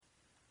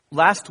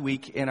Last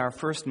week in our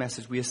first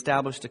message, we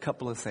established a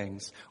couple of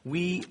things.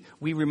 We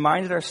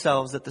reminded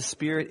ourselves that the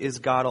Spirit is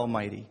God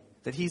Almighty,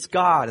 that He's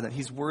God and that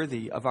He's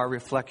worthy of our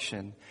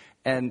reflection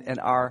and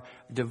our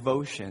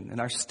devotion and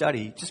our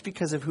study just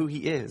because of who He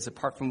is,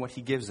 apart from what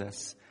He gives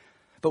us.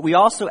 But we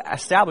also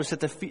established that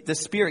the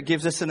Spirit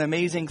gives us an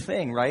amazing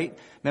thing, right?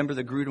 Remember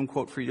the Grudem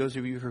quote for those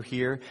of you who are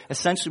here?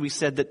 Essentially, we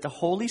said that the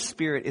Holy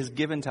Spirit is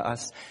given to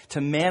us to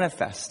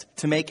manifest,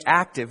 to make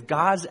active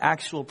God's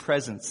actual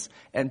presence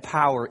and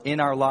power in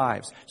our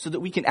lives so that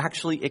we can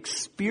actually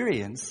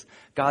experience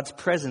God's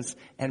presence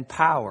and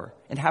power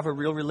and have a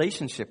real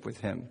relationship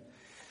with Him.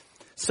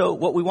 So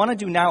what we want to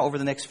do now over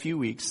the next few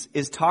weeks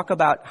is talk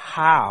about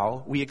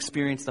how we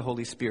experience the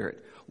Holy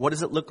Spirit. What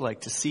does it look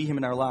like to see Him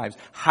in our lives?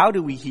 How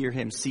do we hear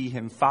Him, see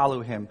Him,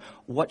 follow Him?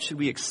 What should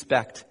we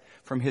expect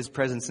from His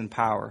presence and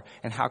power?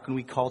 And how can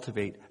we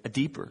cultivate a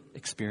deeper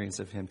experience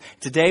of Him?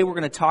 Today we're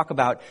going to talk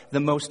about the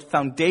most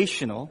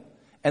foundational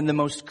and the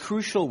most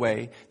crucial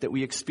way that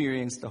we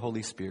experience the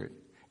Holy Spirit.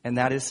 And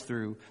that is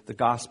through the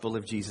gospel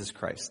of Jesus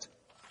Christ.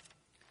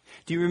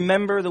 Do you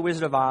remember The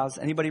Wizard of Oz?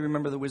 Anybody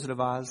remember The Wizard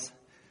of Oz?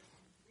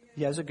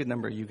 Yeah, there's a good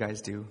number of you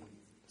guys do.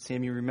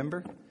 Sam, you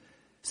remember?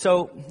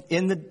 So,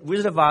 in The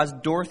Wizard of Oz,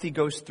 Dorothy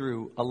goes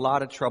through a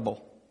lot of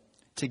trouble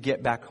to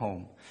get back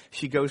home.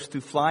 She goes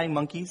through flying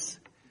monkeys,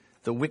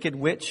 the Wicked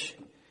Witch,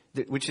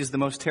 which is the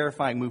most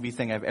terrifying movie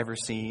thing I've ever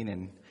seen,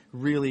 and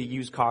really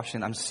use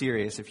caution. I'm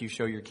serious if you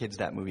show your kids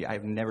that movie.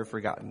 I've never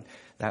forgotten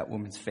that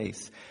woman's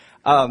face.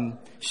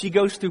 She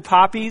goes through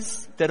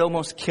poppies that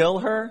almost kill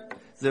her.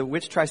 The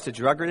witch tries to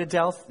drug her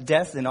to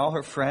death and all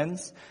her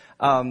friends.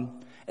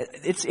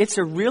 It's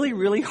a really,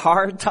 really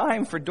hard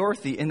time for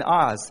Dorothy in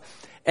Oz.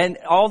 And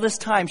all this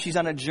time, she's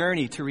on a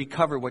journey to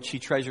recover what she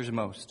treasures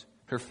most.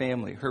 Her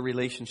family, her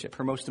relationship,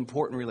 her most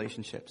important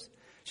relationships.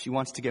 She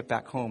wants to get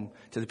back home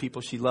to the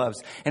people she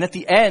loves. And at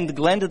the end,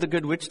 Glenda the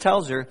Good Witch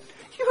tells her,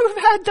 "You've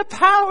had the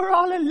power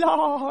all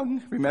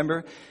along."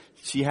 Remember?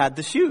 She had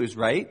the shoes,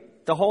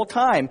 right? The whole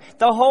time.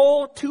 The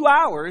whole 2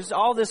 hours,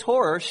 all this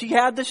horror, she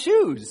had the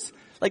shoes.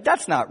 Like,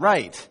 that's not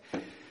right.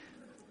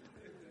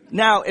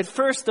 Now, at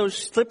first, those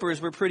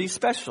slippers were pretty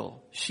special.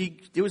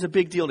 It was a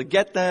big deal to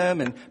get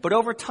them, but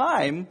over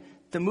time,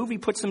 the movie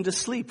puts them to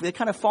sleep. They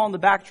kind of fall in the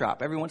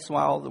backdrop. Every once in a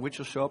while, the witch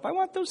will show up, "I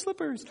want those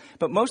slippers."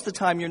 But most of the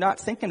time, you're not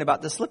thinking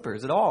about the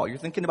slippers at all. You're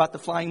thinking about the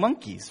flying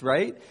monkeys,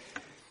 right?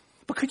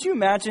 But could you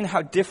imagine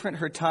how different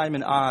her time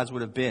in Oz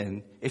would have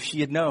been if she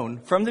had known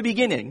from the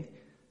beginning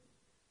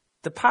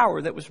the power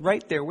that was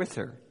right there with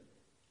her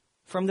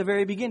from the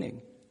very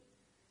beginning?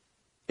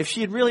 If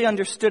she had really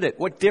understood it,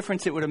 what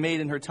difference it would have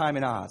made in her time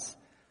in Oz.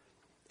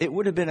 It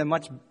would have been a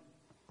much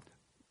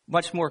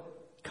more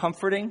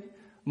comforting,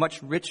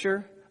 much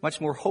richer,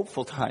 much more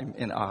hopeful time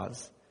in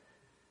Oz.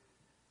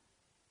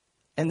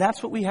 And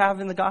that's what we have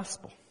in the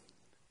gospel.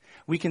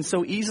 We can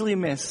so easily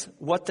miss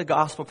what the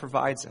gospel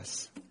provides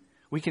us.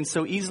 We can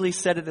so easily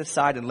set it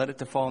aside and let it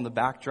to fall in the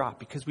backdrop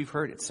because we've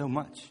heard it so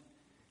much.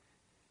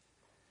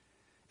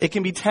 It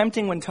can be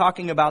tempting when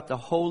talking about the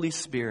Holy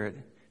Spirit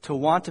to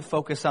want to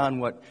focus on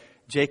what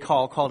Jay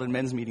Call called in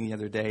men's meeting the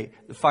other day,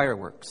 the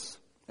fireworks.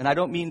 And I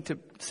don't mean to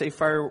say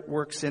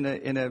fireworks in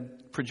a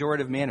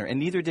pejorative manner, and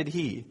neither did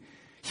he.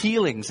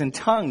 Healings and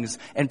tongues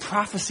and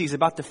prophecies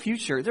about the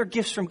future, they're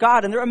gifts from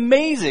God, and they're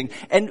amazing.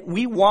 And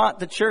we want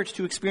the church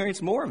to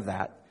experience more of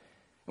that.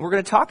 And we're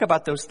going to talk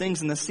about those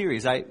things in this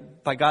series.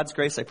 By God's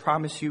grace, I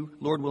promise you,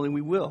 Lord willing,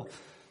 we will.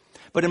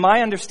 But in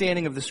my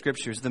understanding of the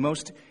Scriptures, the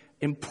most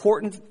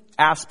important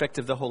aspect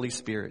of the Holy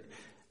Spirit,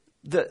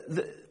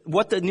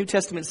 what the New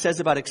Testament says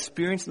about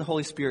experiencing the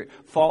Holy Spirit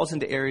falls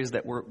into areas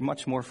that we're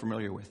much more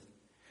familiar with.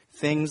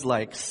 Things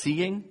like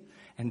seeing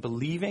and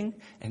believing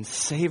and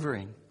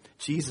savoring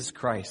Jesus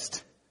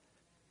Christ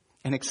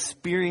and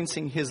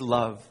experiencing His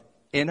love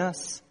in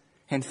us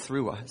and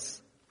through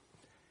us.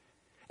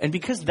 And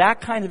because that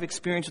kind of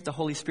experience with the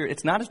Holy Spirit,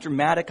 it's not as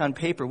dramatic on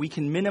paper, we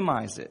can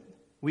minimize it.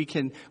 We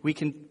can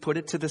put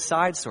it to the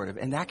side sort of,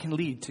 and that can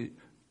lead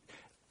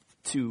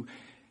to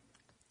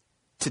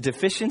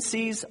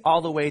deficiencies all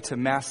the way to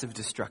massive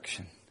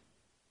destruction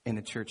in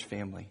a church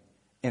family,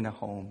 in a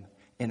home,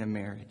 in a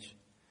marriage.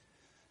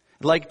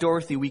 Like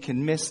Dorothy, we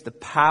can miss the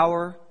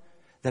power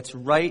that's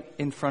right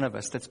in front of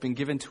us, that's been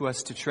given to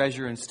us to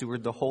treasure and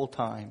steward the whole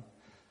time.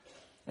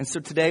 And so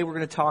today we're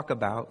going to talk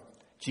about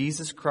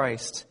Jesus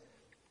Christ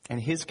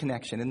and His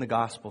connection in the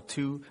gospel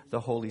to the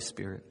Holy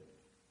Spirit.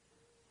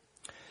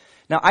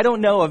 Now, I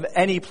don't know of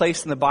any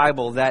place in the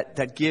Bible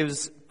that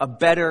gives a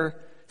better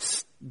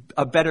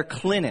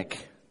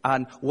clinic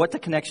on what the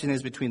connection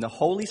is between the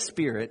Holy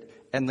Spirit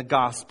and the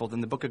gospel than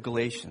the book of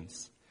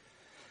Galatians.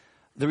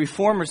 The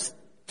Reformers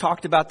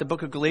talked about the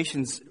book of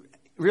Galatians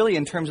really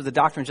in terms of the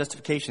doctrine of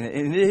justification,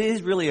 and it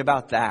is really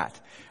about that.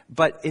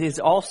 But it is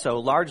also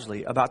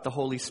largely about the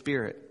Holy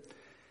Spirit.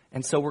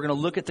 And so we're going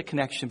to look at the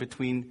connection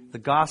between the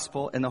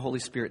gospel and the Holy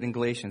Spirit in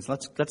Galatians.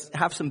 Let's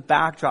have some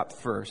backdrop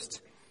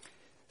first.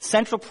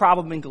 Central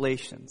problem in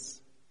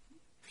Galatians,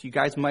 if you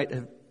guys might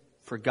have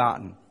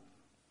forgotten,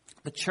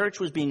 the church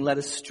was being led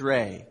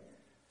astray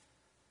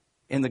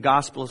in the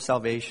gospel of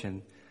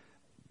salvation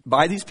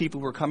by these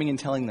people who are coming and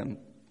telling them,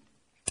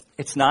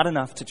 it's not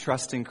enough to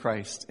trust in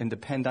Christ and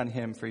depend on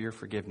him for your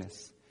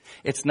forgiveness.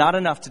 It's not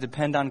enough to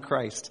depend on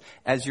Christ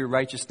as your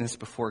righteousness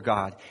before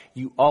God.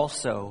 You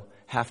also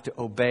have to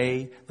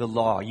obey the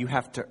law. You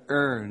have to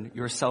earn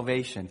your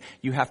salvation.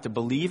 You have to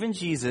believe in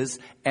Jesus,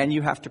 and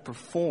you have to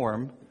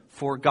perform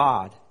for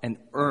God and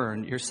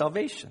earn your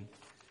salvation.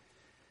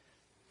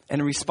 And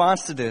in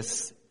response to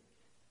this,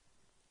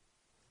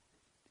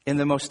 in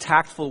the most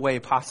tactful way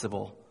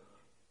possible,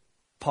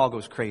 Paul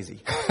goes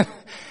crazy.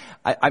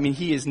 I mean,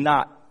 he is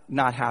not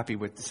happy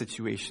with the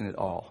situation at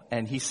all.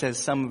 And he says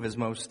some of his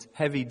most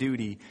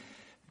heavy-duty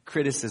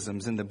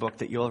criticisms in the book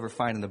that you'll ever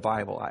find in the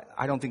Bible.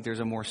 I don't think there's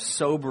a more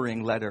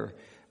sobering letter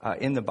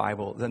in the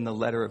Bible than the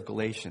letter of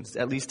Galatians,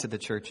 at least to the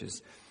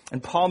churches.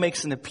 And Paul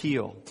makes an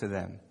appeal to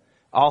them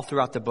all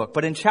throughout the book.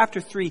 But in chapter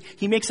 3,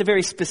 he makes a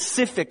very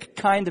specific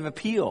kind of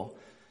appeal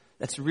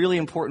that's really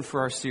important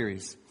for our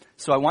series.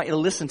 So I want you to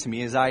listen to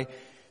me as I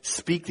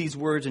speak these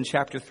words in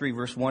chapter 3,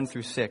 verse 1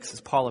 through 6, as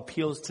Paul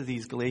appeals to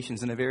these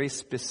Galatians in a very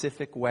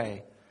specific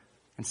way.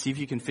 And see if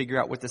you can figure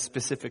out what the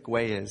specific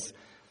way is.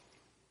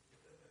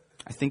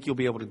 I think you'll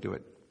be able to do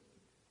it.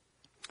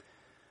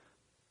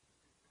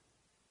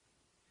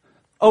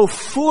 Oh,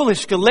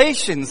 foolish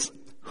Galatians,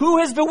 who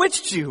has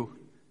bewitched you?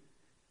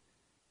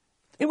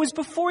 It was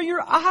before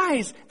your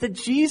eyes that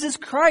Jesus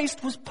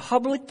Christ was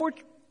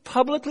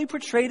publicly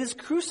portrayed as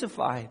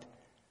crucified.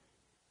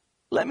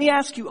 Let me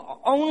ask you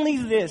only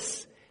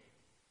this.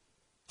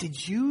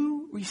 Did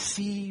you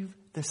receive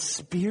the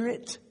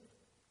Spirit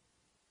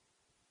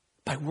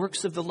by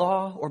works of the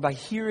law or by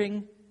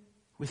hearing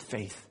with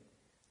faith?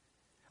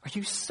 Are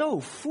you so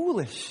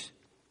foolish?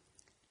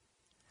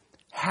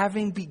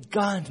 Having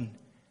begun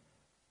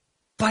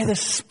by the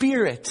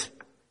Spirit,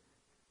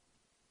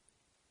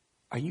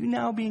 are you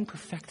now being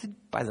perfected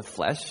by the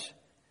flesh?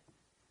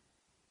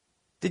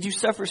 Did you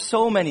suffer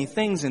so many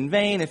things in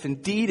vain? If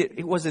indeed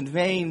it was in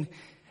vain,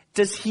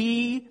 does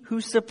he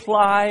who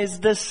supplies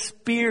the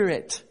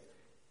Spirit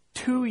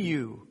to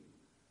you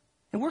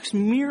and works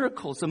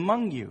miracles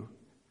among you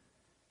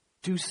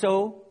do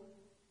so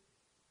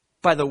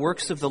by the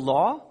works of the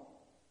law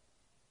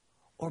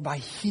or by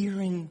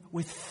hearing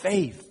with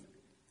faith?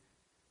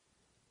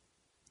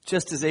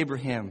 Just as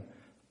Abraham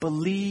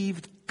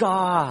believed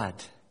God,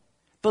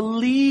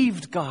 and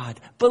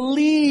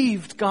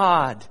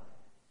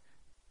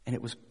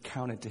it was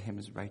counted to him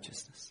as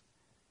righteousness.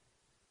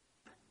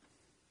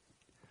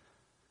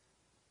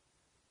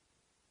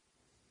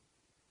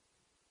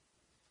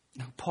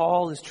 Now,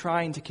 Paul is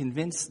trying to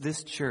convince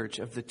this church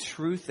of the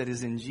truth that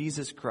is in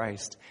Jesus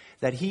Christ,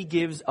 that he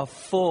gives a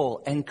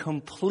full and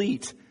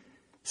complete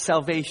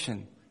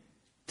salvation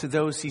to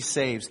those he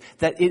saves,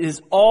 that it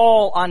is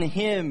all on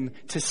him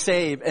to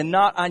save and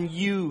not on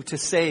you to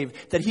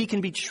save, that he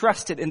can be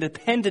trusted and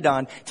depended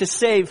on to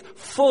save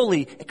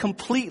fully,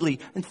 completely,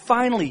 and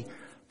finally.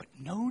 But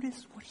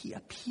notice what he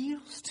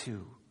appeals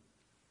to.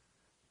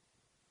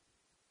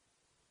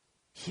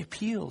 He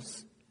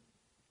appeals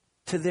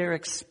to their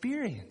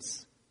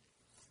experience.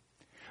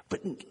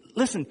 But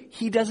listen,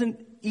 he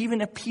doesn't even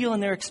appeal in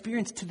their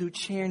experience to their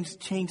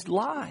changed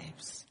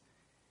lives.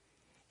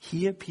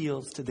 He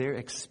appeals to their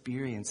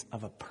experience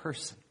of a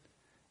person,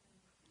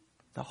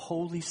 the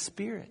Holy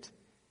Spirit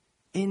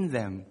in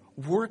them,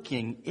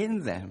 working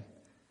in them.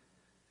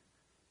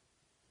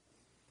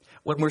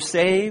 When we're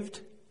saved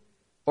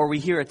or we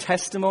hear a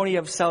testimony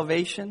of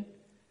salvation,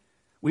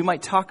 we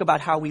might talk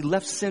about how we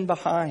left sin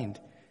behind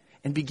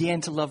and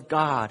began to love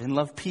God and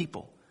love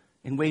people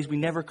in ways we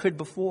never could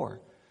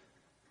before.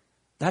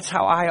 That's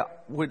how I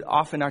would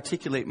often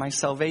articulate my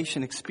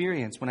salvation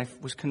experience when I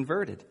was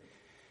converted.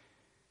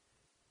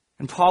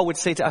 And Paul would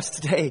say to us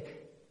today,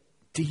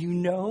 do you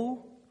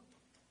know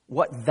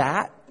what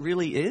that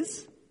really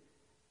is?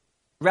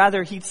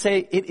 Rather, he'd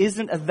say it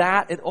isn't a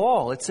that at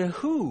all. It's a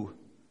who.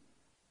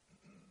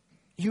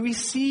 You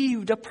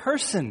received a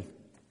person.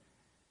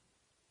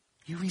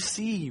 You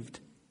received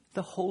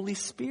the Holy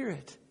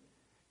Spirit.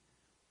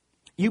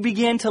 You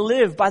began to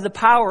live by the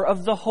power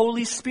of the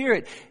Holy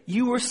Spirit.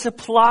 You were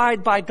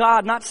supplied by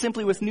God, not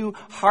simply with new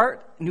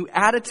heart, new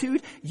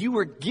attitude. You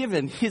were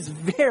given His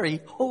very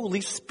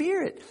Holy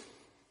Spirit.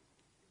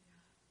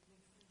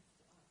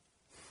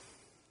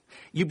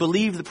 You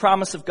believed the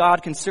promise of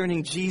God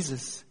concerning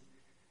Jesus.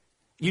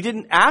 You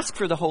didn't ask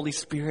for the Holy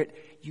Spirit.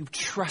 You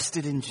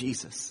trusted in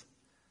Jesus.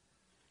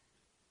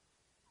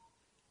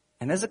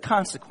 And as a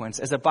consequence,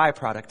 as a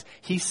byproduct,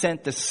 He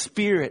sent the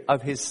Spirit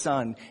of His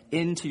Son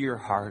into your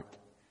heart.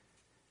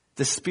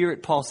 The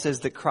Spirit, Paul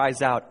says, that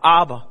cries out,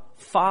 Abba,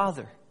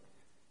 Father.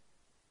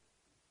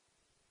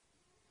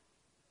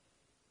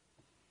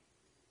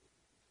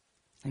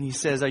 And he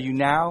says, are you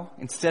now,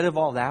 instead of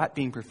all that,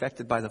 being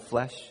perfected by the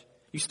flesh?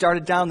 You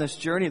started down this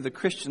journey of the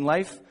Christian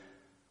life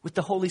with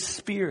the Holy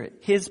Spirit,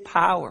 His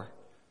power,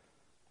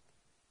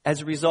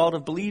 as a result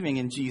of believing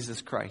in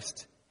Jesus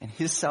Christ and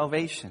His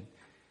salvation.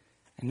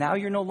 And now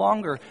you're no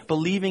longer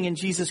believing in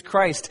Jesus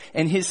Christ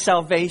and His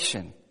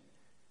salvation.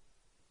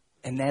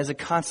 And as a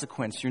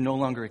consequence, you're no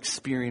longer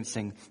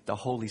experiencing the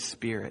Holy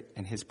Spirit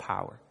and His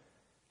power.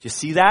 Do you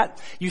see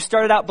that? You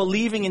started out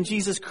believing in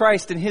Jesus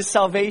Christ and His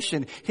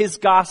salvation, His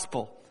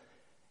gospel.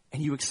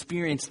 And you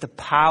experienced the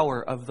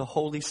power of the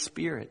Holy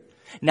Spirit.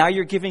 Now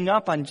you're giving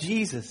up on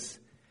Jesus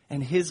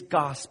and His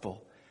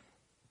gospel.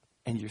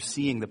 And you're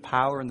seeing the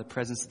power and the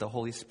presence of the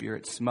Holy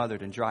Spirit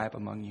smothered and dry up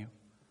among you.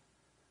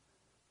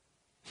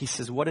 He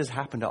says, what has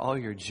happened to all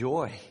your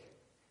joy?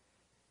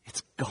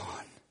 It's gone.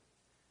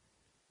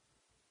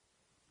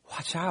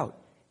 Watch out.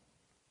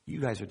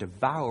 You guys are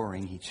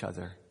devouring each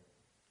other,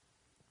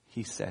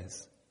 he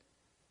says.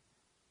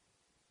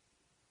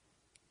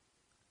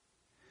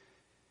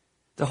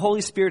 The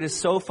Holy Spirit is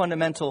so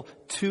fundamental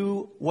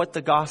to what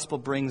the gospel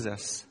brings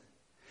us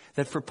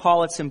that for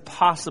Paul it's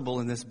impossible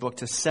in this book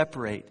to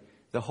separate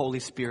the Holy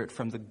Spirit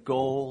from the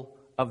goal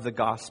of the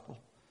gospel.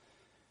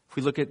 If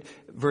we look at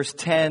verse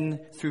 10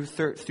 through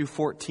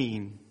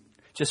 14,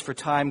 just for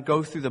time,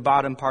 go through the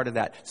bottom part of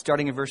that,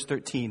 starting in verse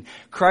 13.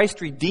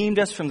 Christ redeemed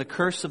us from the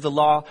curse of the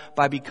law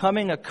by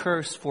becoming a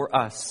curse for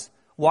us.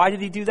 Why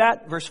did He do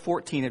that? Verse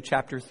 14 of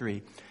chapter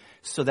 3.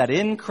 So that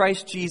in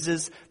Christ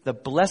Jesus, the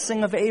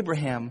blessing of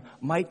Abraham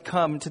might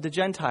come to the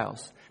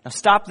Gentiles. Now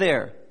stop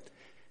there.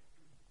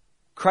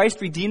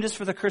 Christ redeemed us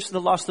from the curse of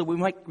the law so that we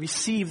might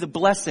receive the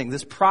blessing,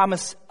 this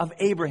promise of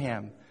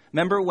Abraham.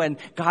 Remember when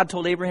God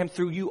told Abraham,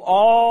 through you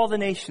all the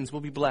nations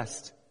will be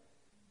blessed.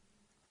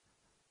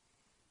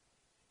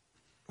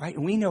 Right?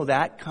 And we know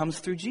that comes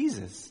through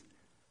Jesus.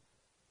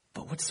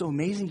 But what's so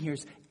amazing here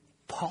is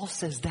Paul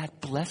says that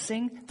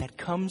blessing that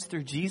comes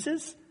through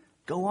Jesus,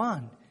 go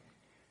on,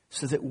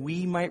 so that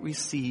we might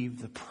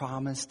receive the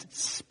promised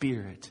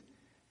Spirit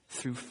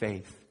through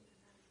faith.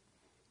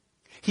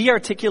 He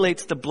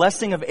articulates the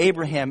blessing of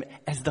Abraham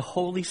as the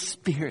Holy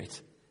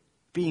Spirit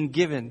being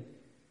given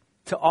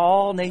to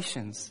all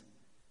nations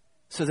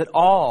so that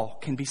all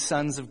can be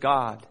sons of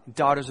God,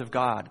 daughters of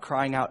God,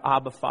 crying out,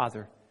 Abba,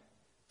 Father,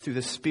 through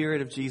the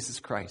Spirit of Jesus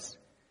Christ.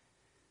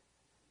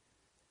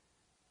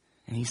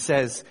 And he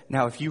says,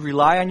 now if you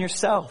rely on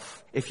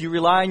yourself, if you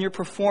rely on your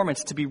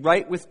performance to be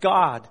right with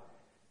God,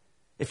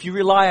 if you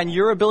rely on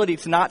your ability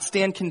to not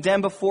stand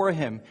condemned before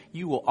Him,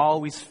 you will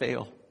always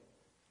fail.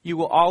 You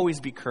will always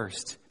be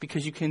cursed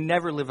because you can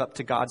never live up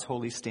to God's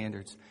holy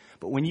standards.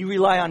 But when you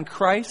rely on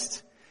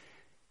Christ,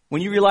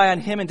 when you rely on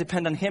Him and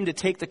depend on Him to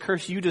take the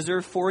curse you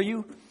deserve for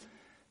you,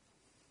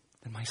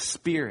 then my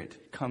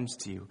Spirit comes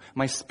to you.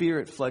 My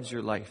Spirit floods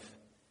your life.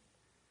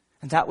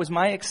 And that was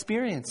my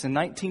experience in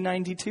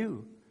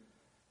 1992.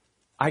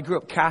 I grew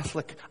up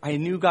Catholic. I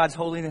knew God's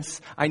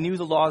holiness. I knew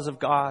the laws of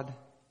God.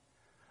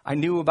 I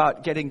knew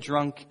about getting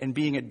drunk and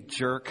being a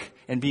jerk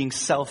and being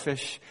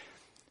selfish.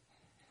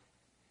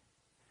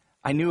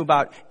 I knew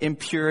about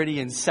impurity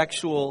and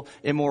sexual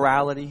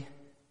immorality.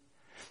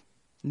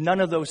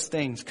 None of those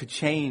things could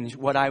change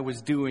what I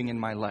was doing in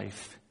my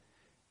life,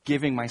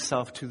 giving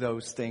myself to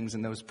those things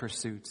and those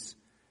pursuits.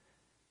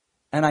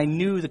 And I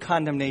knew the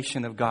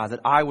condemnation of God,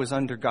 that I was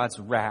under God's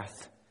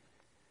wrath.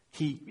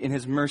 He, in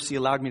His mercy,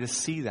 allowed me to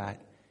see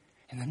that.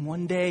 And then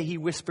one day He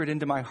whispered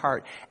into my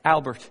heart,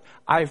 Albert,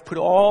 I've put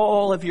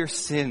all of your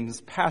sins,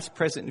 past,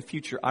 present, and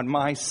future, on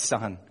my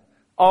Son.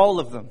 All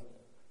of them.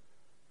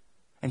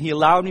 And He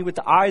allowed me with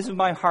the eyes of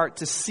my heart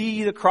to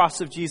see the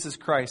cross of Jesus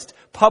Christ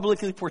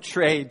publicly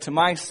portrayed to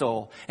my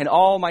soul. And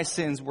all my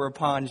sins were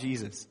upon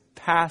Jesus.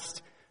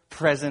 Past,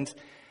 present,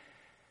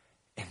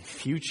 and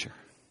future.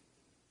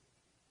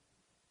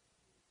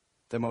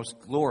 The most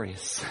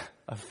glorious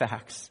of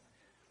facts.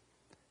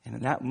 And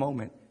in that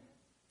moment,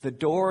 the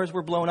doors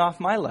were blown off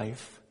my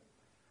life.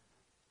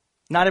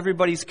 Not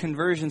everybody's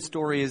conversion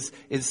story is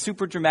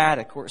super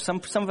dramatic. Or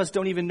some of us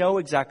don't even know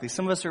exactly.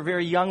 Some of us are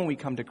very young when we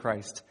come to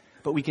Christ.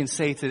 But we can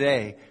say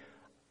today,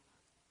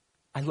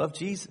 I love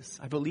Jesus.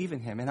 I believe in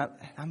Him. And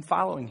I'm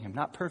following Him,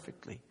 not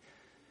perfectly.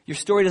 Your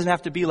story doesn't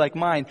have to be like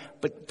mine.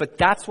 But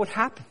that's what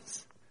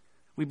happens.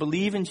 We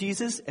believe in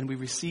Jesus and we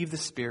receive the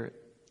Spirit.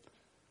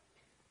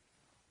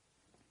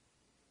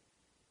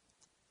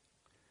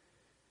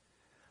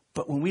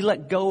 But when we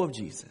let go of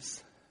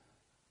Jesus,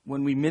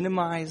 when we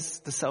minimize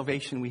the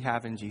salvation we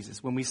have in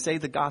Jesus, when we say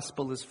the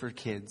gospel is for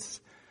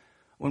kids,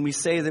 when we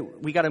say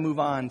that we got to move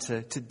on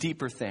to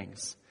deeper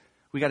things,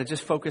 we got to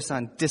just focus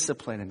on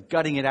discipline and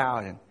gutting it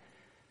out, and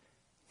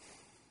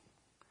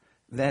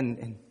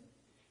then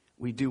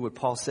we do what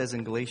Paul says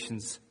in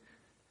Galatians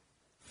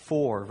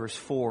 4, verse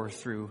 4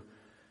 through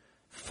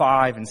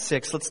 5 and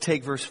 6. Let's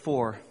take verse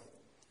 4.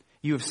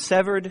 You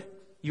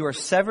are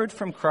severed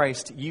from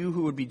Christ, you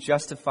who would be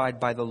justified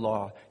by the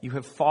law. You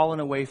have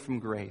fallen away from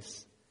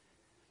grace.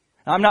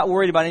 Now, I'm not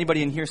worried about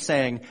anybody in here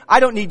saying,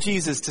 I don't need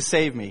Jesus to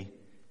save me.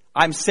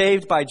 I'm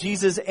saved by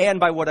Jesus and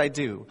by what I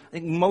do. I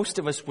think most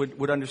of us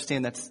would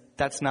understand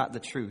that's not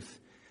the truth.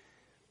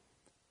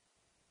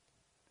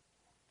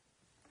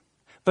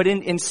 But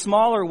in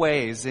smaller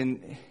ways,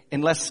 in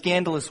less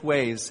scandalous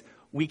ways,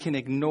 we can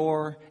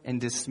ignore and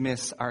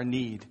dismiss our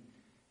need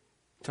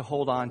to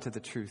hold on to the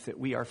truth that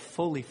we are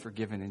fully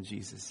forgiven in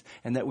Jesus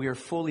and that we are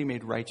fully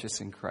made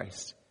righteous in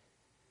Christ.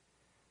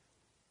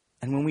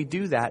 And when we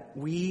do that,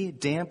 we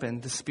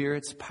dampen the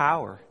Spirit's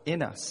power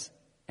in us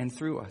and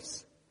through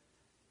us.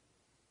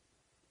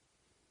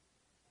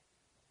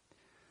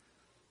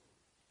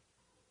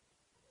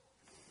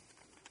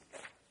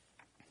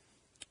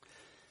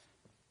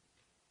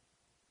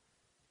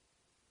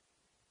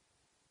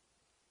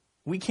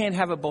 We can't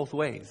have it both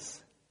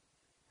ways.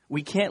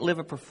 We can't live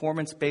a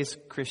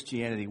performance-based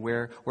Christianity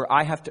where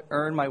I have to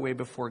earn my way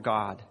before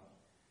God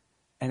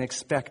and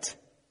expect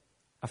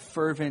a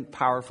fervent,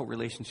 powerful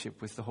relationship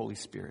with the Holy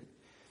Spirit.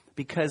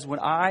 Because when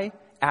I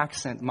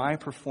accent my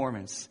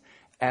performance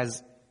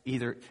as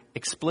either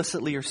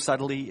explicitly or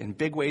subtly, in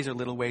big ways or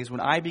little ways,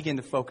 when I begin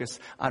to focus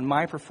on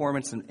my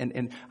performance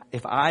and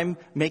if I'm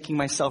making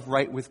myself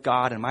right with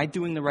God, am I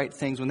doing the right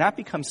things, when that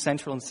becomes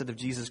central instead of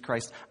Jesus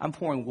Christ, I'm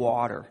pouring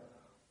water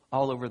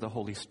all over the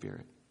Holy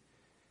Spirit.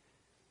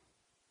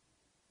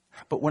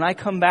 But when I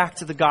come back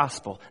to the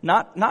gospel,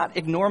 not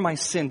ignore my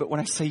sin, but when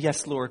I say,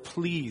 yes, Lord,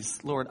 please,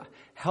 Lord,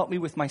 help me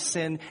with my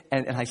sin,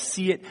 and I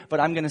see it, but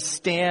I'm going to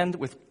stand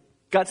with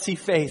gutsy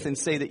faith and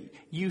say that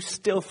you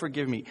still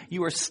forgive me.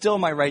 You are still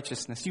my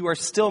righteousness. You are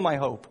still my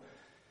hope.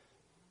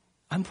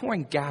 I'm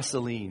pouring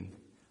gasoline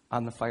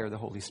on the fire of the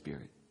Holy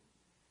Spirit.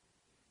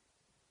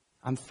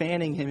 I'm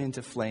fanning him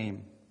into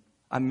flame.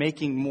 I'm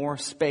making more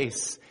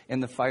space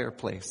in the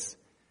fireplace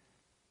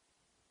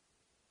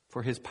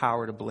for his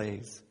power to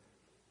blaze.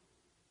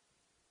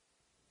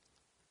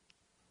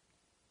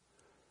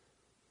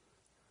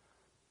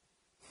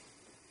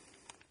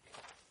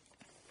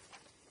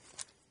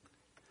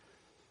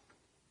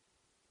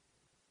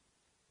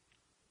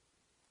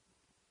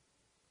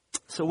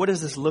 So what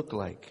does this look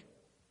like?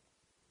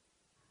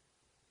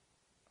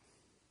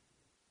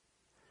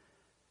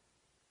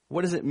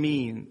 What does it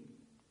mean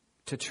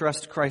to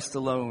trust Christ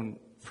alone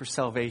for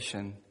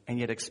salvation and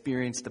yet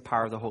experience the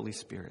power of the Holy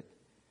Spirit?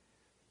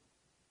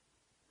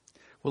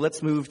 Well,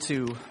 let's move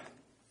to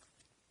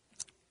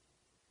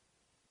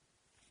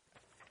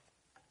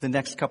the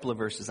next couple of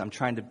verses. I'm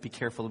trying to be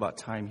careful about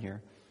time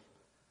here.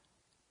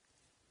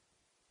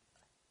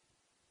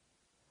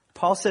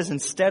 Paul says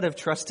instead of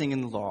trusting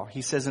in the law,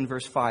 he says in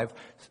verse 5,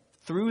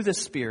 through the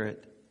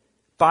Spirit,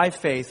 by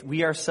faith,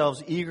 we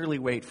ourselves eagerly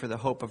wait for the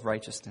hope of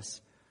righteousness.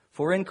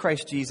 For in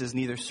Christ Jesus,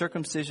 neither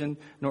circumcision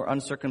nor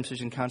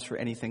uncircumcision counts for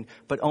anything,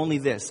 but only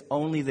this,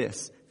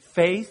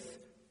 faith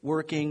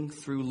working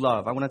through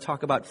love. I want to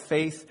talk about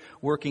faith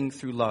working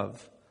through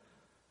love.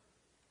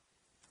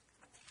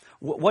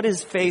 What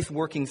is faith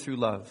working through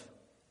love?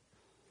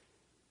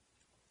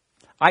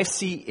 I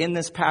see in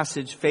this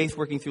passage, faith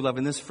working through love,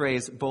 in this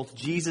phrase, both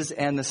Jesus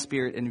and the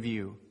Spirit in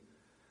view.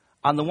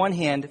 On the one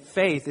hand,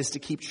 faith is to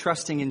keep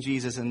trusting in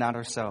Jesus and not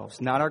ourselves,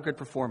 not our good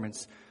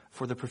performance.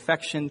 For the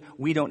perfection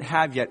we don't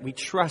have yet, we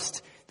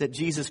trust that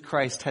Jesus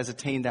Christ has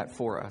attained that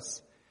for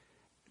us.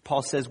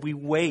 Paul says we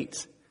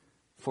wait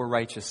for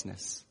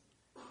righteousness.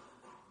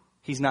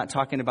 He's not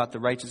talking about the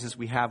righteousness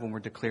we have when we're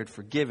declared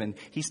forgiven.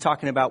 He's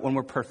talking about when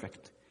we're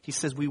perfect. He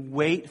says we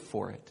wait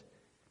for it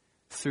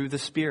through the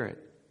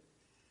Spirit.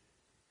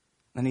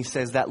 And he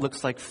says that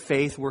looks like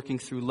faith working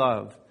through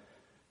love.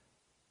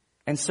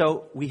 And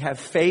so we have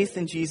faith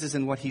in Jesus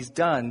and what he's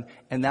done,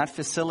 and that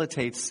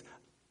facilitates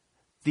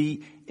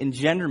the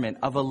engenderment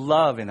of a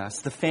love in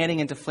us, the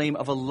fanning into flame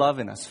of a love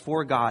in us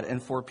for God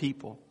and for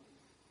people.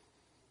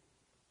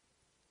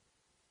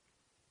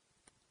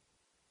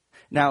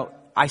 Now,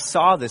 I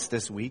saw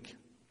this week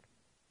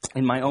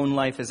in my own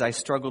life as I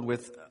struggled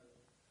with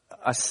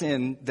a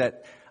sin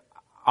that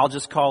I'll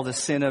just call the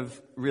sin of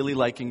really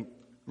liking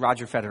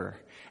Roger Federer.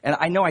 And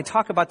I know I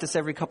talk about this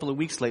every couple of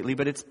weeks lately,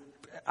 but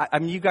I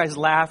mean, you guys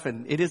laugh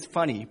and it is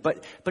funny,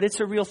 but it's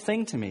a real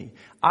thing to me.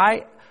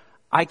 I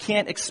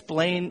can't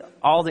explain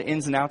all the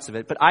ins and outs of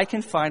it, but I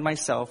can find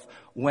myself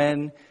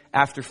when,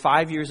 after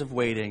 5 years of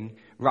waiting,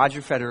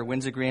 Roger Federer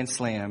wins a Grand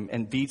Slam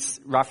and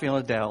beats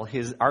Rafael Nadal,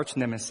 his arch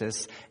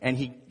nemesis, and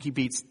he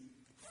beats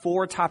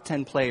 4 top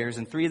 10 players,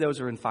 and 3 of those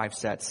are in 5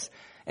 sets.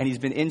 And he's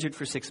been injured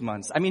for 6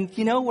 months. I mean,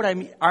 you know what I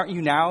mean? Aren't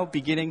you now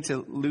beginning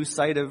to lose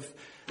sight of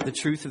the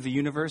truth of the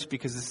universe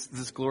because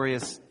this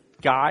glorious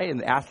guy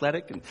and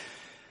athletic,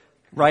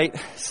 right?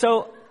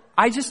 So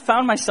I just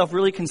found myself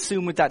really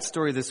consumed with that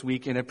story this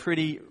week in a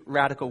pretty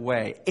radical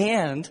way.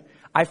 And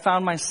I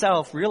found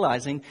myself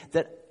realizing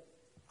that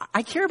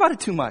I care about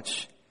it too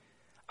much.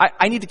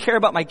 I need to care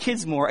about my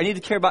kids more. I need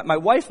to care about my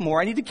wife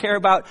more. I need to care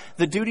about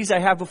the duties I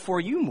have before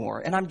you more.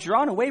 And I'm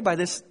drawn away by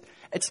this.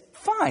 It's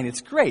fine. It's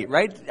great,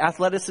 right?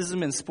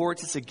 Athleticism and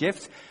sports, it's a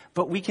gift,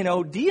 but we can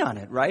OD on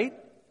it, right?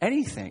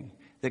 Anything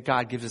that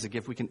God gives us a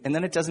gift, we can, and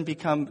then it doesn't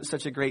become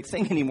such a great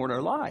thing anymore in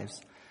our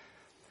lives.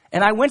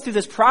 And I went through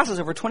this process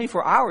over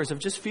 24 hours of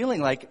just feeling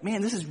like,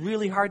 man, this is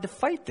really hard to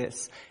fight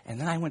this.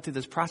 And then I went through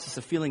this process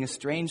of feeling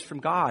estranged from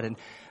God. And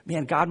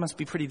man, God must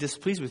be pretty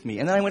displeased with me.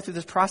 And then I went through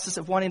this process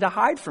of wanting to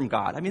hide from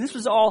God. I mean, this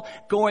was all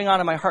going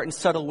on in my heart in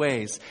subtle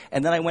ways.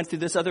 And then I went through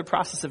this other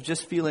process of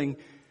just feeling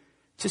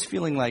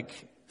like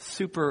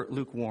super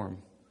lukewarm.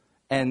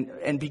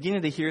 And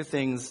beginning to hear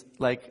things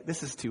like,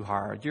 this is too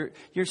hard.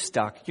 You're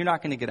stuck. You're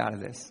not going to get out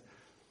of this.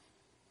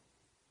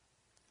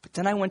 But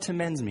then I went to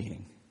men's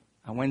meeting.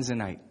 on Wednesday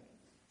night.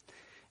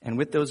 And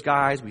with those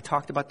guys, we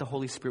talked about the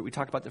Holy Spirit. We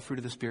talked about the fruit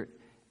of the Spirit.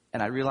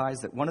 And I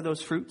realized that one of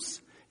those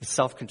fruits is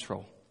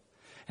self-control.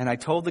 And I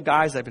told the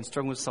guys I've been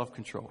struggling with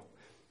self-control.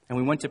 And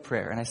we went to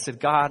prayer. And I said,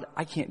 God,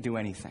 I can't do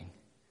anything.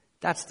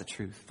 That's the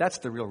truth. That's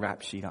the real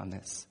rap sheet on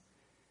this.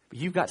 But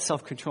you've got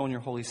self-control in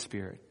your Holy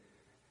Spirit.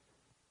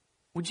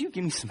 Would you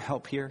give me some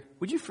help here?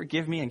 Would you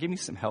forgive me and give me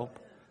some help?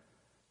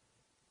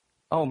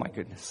 Oh, my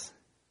goodness.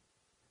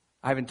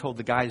 I haven't told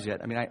the guys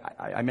yet. I mean,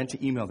 I meant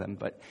to email them.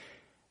 But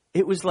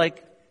it was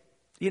like,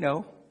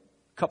 a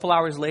couple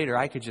hours later,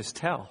 I could just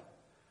tell.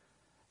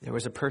 There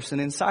was a person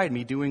inside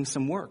me doing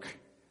some work.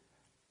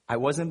 I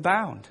wasn't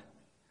bound.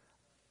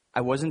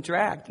 I wasn't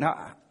dragged.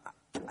 Now,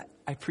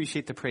 I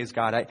appreciate the praise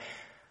God.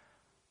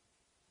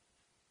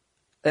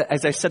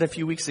 As I said a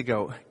few weeks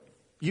ago,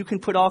 you can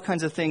put all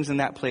kinds of things in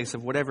that place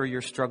of whatever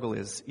your struggle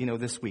is,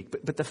 this week.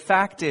 But the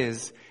fact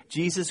is,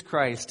 Jesus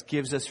Christ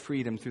gives us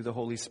freedom through the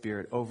Holy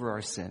Spirit over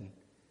our sin.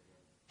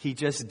 He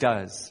just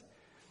does.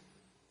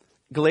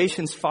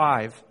 Galatians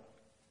 5,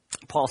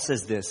 Paul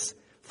says this,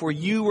 "For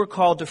you were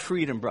called to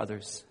freedom,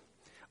 brothers.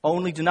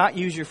 Only do not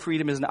use your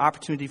freedom as an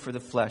opportunity for the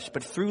flesh,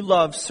 but through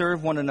love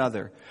serve one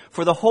another.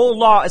 For the whole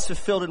law is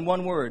fulfilled in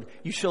one word.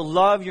 You shall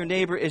love your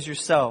neighbor as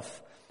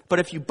yourself. But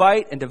if you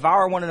bite and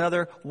devour one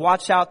another,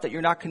 watch out that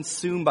you're not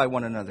consumed by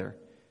one another.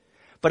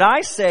 But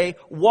I say,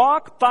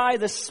 walk by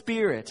the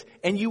Spirit,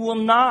 and you will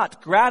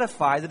not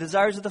gratify the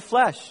desires of the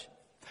flesh.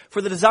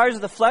 For the desires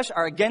of the flesh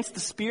are against the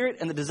Spirit,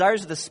 and the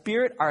desires of the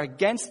Spirit are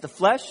against the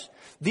flesh.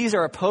 These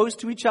are opposed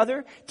to each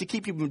other to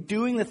keep you from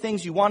doing the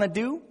things you want to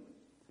do.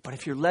 But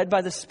if you're led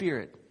by the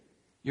Spirit,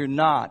 you're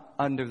not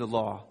under the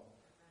law."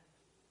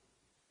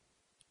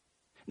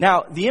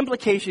 Now, the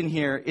implication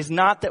here is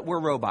not that we're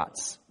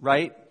robots,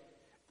 right?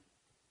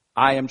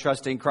 I am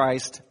trusting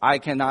Christ. I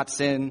cannot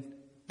sin.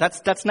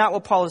 That's not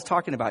what Paul is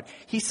talking about.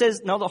 He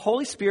says, no, the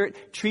Holy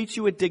Spirit treats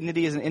you with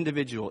dignity as an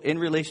individual in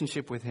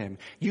relationship with Him.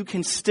 You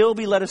can still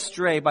be led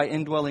astray by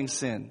indwelling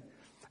sin.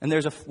 And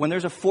when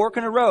there's a fork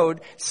in a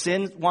road,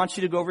 sin wants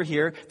you to go over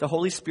here. The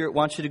Holy Spirit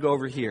wants you to go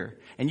over here.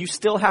 And you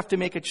still have to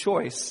make a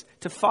choice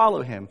to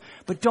follow Him.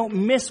 But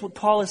don't miss what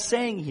Paul is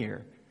saying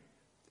here.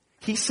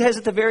 He says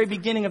at the very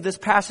beginning of this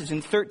passage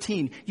in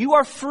 13, you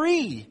are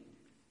free.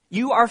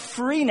 You are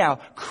free now.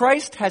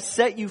 Christ has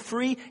set you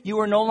free.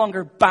 You are no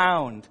longer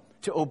bound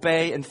to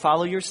obey and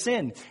follow your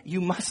sin.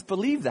 You must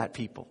believe that,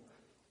 people.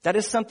 That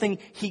is something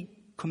He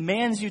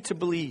commands you to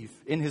believe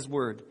in His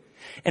Word.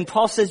 And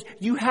Paul says,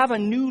 you have a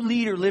new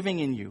leader living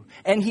in you,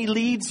 and He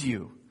leads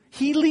you.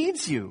 He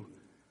leads you.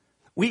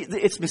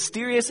 It's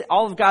mysterious.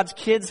 All of God's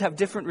kids have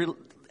different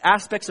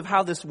aspects of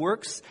how this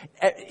works.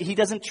 He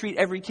doesn't treat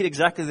every kid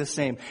exactly the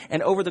same.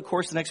 And over the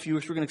course of the next few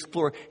weeks, we're going to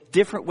explore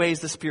different ways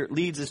the Spirit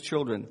leads His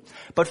children.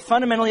 But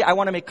fundamentally, I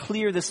want to make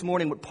clear this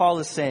morning what Paul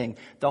is saying.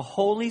 The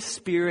Holy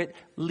Spirit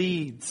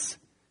leads.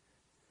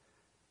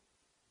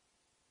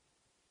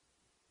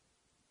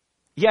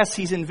 Yes,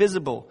 He's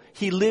invisible.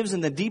 He lives in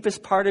the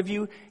deepest part of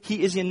you.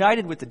 He is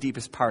united with the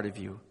deepest part of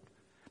you.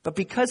 But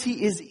because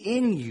He is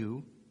in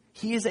you,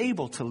 He is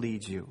able to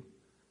lead you.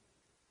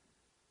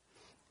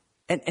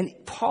 And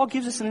Paul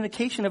gives us an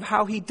indication of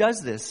how He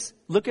does this.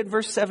 Look at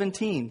verse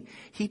 17.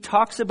 He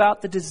talks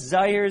about the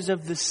desires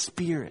of the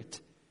Spirit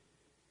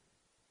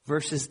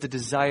versus the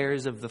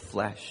desires of the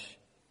flesh.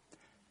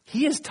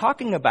 He is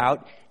talking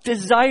about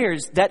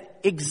desires that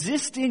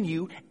exist in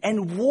you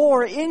and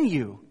war in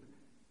you.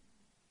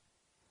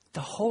 The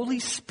Holy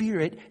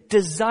Spirit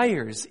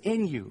desires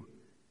in you.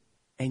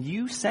 And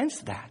you sense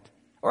that.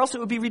 Or else it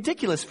would be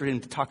ridiculous for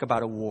Him to talk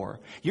about a war.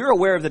 You're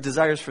aware of the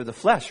desires for the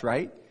flesh,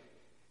 right?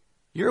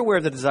 You're aware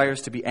of the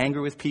desires to be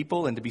angry with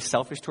people and to be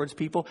selfish towards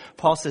people.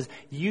 Paul says,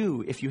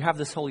 if you have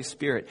this Holy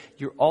Spirit,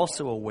 you're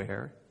also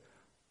aware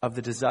of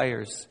the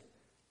desires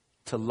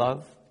to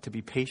love, to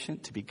be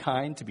patient, to be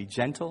kind, to be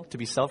gentle, to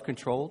be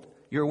self-controlled.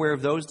 You're aware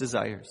of those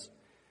desires.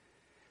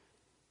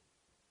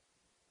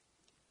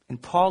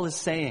 And Paul is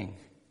saying,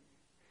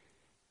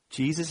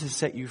 Jesus has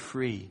set you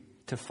free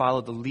to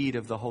follow the lead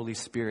of the Holy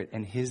Spirit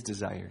and His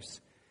desires.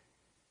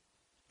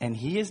 And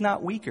He is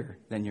not weaker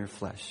than your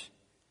flesh.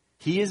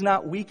 He is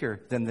not weaker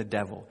than the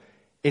devil.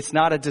 It's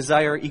not a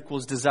desire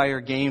equals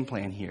desire game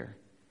plan here.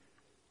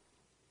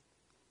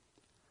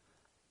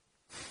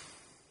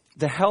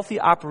 The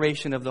healthy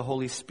operation of the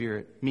Holy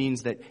Spirit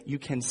means that you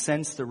can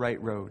sense the right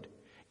road.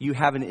 You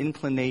have an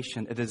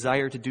inclination, a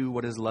desire to do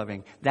what is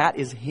loving. That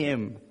is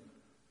Him.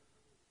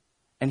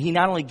 And He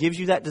not only gives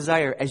you that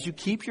desire, as you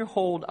keep your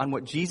hold on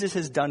what Jesus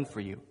has done for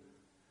you,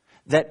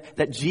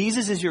 that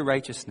Jesus is your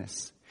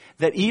righteousness,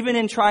 that even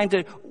in trying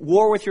to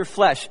war with your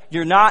flesh,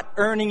 you're not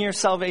earning your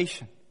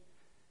salvation.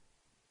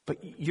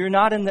 But you're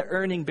not in the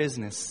earning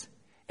business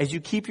as you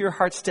keep your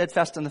heart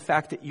steadfast on the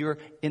fact that you're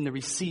in the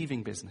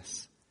receiving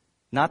business,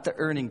 not the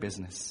earning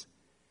business.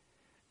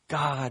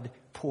 God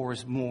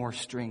pours more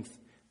strength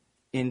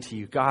into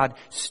you. God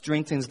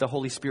strengthens the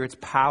Holy Spirit's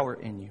power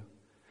in you.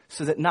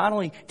 So that not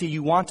only do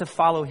you want to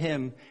follow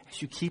Him,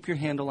 as you keep your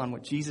handle on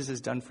what Jesus has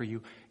done for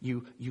you,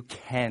 you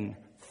can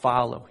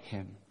follow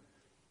Him.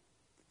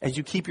 as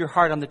you keep your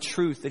heart on the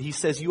truth that he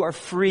says you are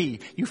free,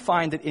 you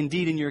find that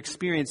indeed in your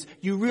experience,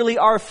 you really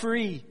are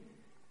free.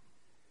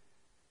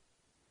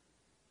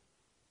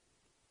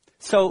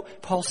 So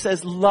Paul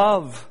says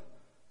love,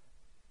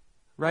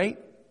 right?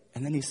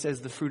 And then he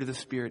says the fruit of the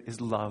Spirit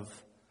is love.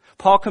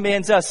 Paul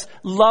commands us,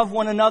 love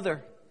one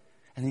another.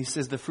 And he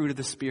says the fruit of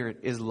the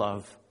Spirit is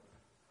love.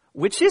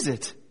 Which is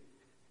it?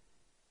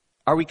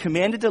 Are we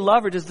commanded to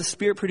love, or does the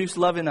Spirit produce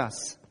love in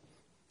us?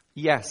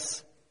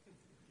 Yes.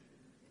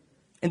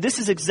 And this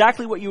is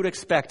exactly what you would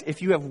expect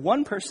if you have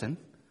one person,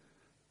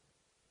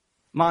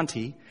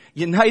 Monty,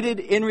 united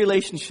in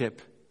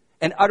relationship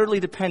and utterly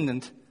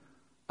dependent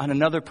on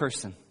another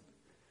person.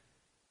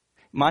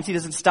 Monty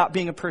doesn't stop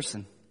being a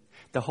person.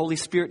 The Holy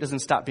Spirit doesn't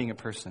stop being a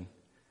person.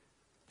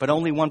 But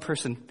only one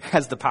person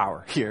has the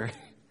power here.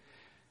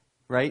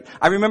 Right?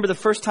 I remember the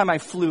first time I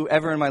flew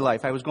ever in my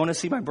life. I was going to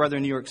see my brother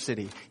in New York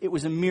City. It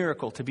was a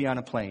miracle to be on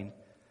a plane.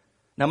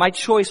 Now my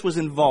choice was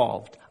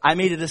involved. I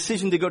made a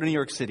decision to go to New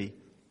York City.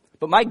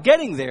 But my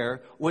getting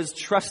there was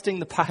trusting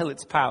the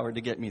pilot's power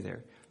to get me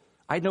there.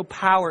 I had no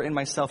power in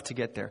myself to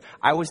get there.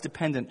 I was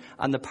dependent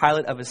on the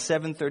pilot of a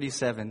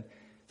 737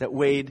 that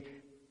weighed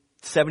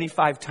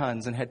 75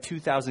 tons and had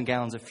 2,000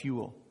 gallons of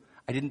fuel.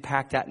 I didn't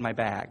pack that in my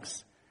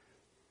bags.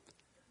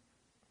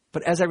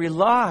 But as I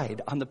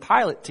relied on the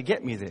pilot to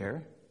get me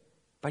there,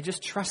 by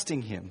just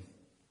trusting him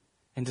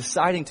and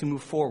deciding to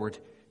move forward,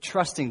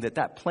 trusting that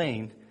that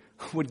plane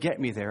would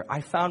get me there,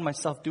 I found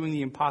myself doing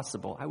the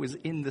impossible. I was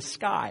in the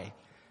sky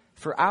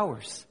for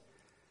hours.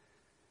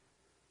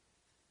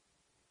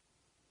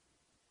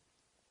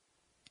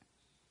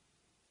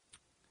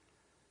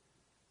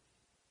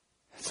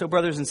 So,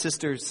 brothers and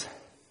sisters,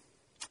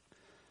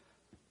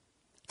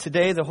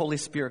 today the Holy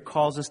Spirit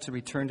calls us to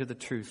return to the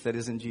truth that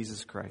is in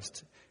Jesus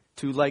Christ.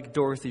 To, like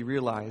Dorothy,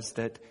 realize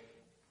that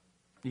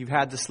you've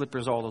had the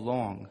slippers all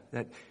along,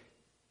 that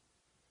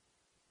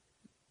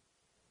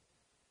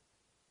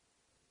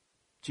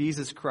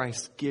Jesus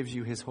Christ gives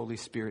you his Holy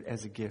Spirit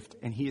as a gift,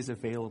 and he is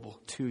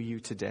available to you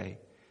today.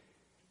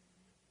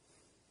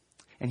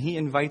 And he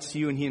invites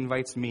you and he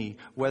invites me,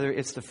 whether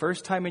it's the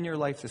first time in your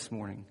life this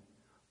morning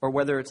or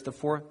whether it's the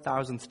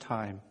 4,000th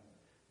time,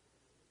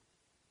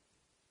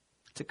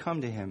 to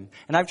come to him.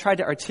 And I've tried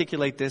to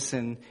articulate this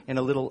in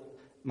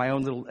my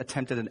own little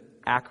attempt at an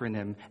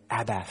acronym,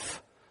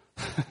 ABAF.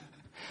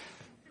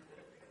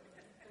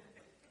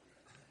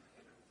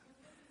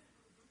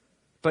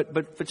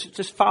 But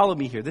just follow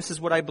me here. This is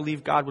what I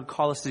believe God would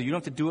call us to do. You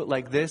don't have to do it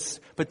like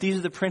this, but these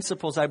are the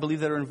principles I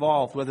believe that are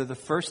involved, whether the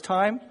first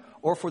time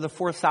or for the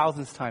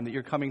 4,000th time that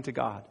you're coming to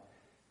God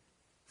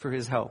for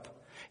his help.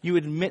 You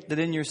admit that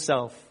in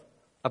yourself,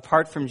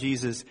 apart from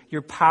Jesus,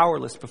 you're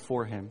powerless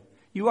before him.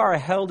 You are a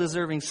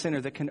hell-deserving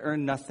sinner that can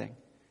earn nothing.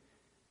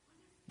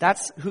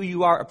 That's who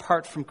you are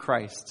apart from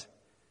Christ.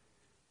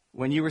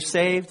 When you were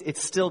saved,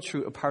 it's still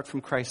true apart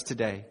from Christ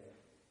today.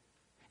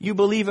 You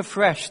believe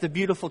afresh the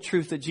beautiful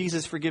truth that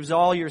Jesus forgives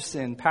all your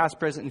sin, past,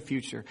 present, and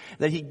future,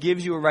 that he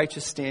gives you a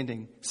righteous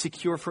standing,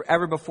 secure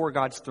forever before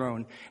God's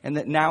throne, and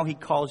that now he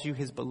calls you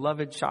his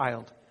beloved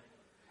child,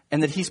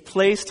 and that he's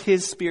placed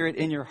his Spirit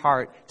in your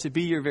heart to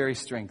be your very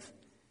strength.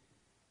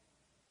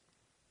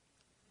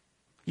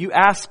 You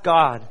ask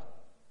God,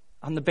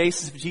 on the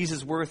basis of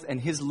Jesus' worth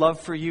and his love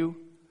for you,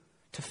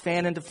 to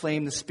fan into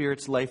flame the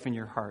Spirit's life in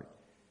your heart,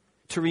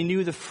 to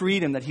renew the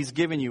freedom that he's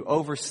given you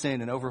over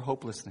sin and over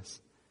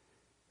hopelessness.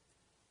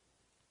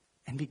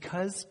 And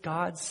because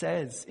God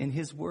says in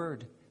his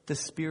word, the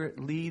Spirit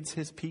leads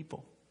his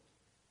people.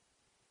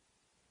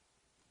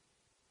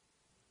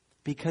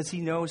 Because he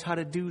knows how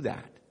to do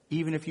that,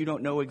 even if you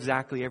don't know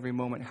exactly every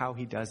moment how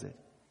he does it.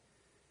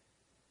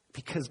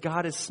 Because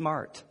God is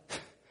smart.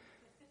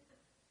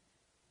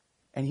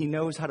 And he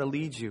knows how to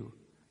lead you.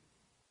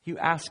 You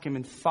ask him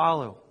and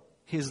follow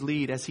his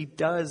lead as he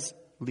does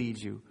lead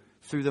you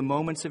through the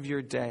moments of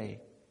your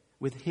day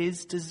with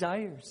his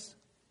desires.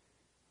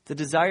 The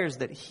desires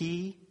that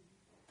he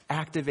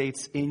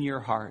activates in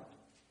your heart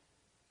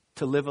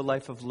to live a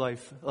life of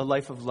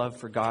love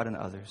for God and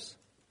others.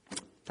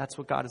 That's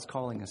what God is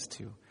calling us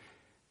to,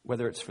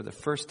 whether it's for the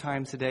first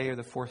time today or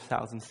the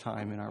 4,000th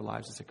time in our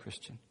lives as a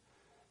Christian.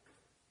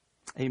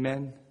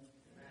 Amen.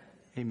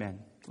 Amen.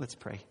 Let's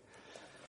pray.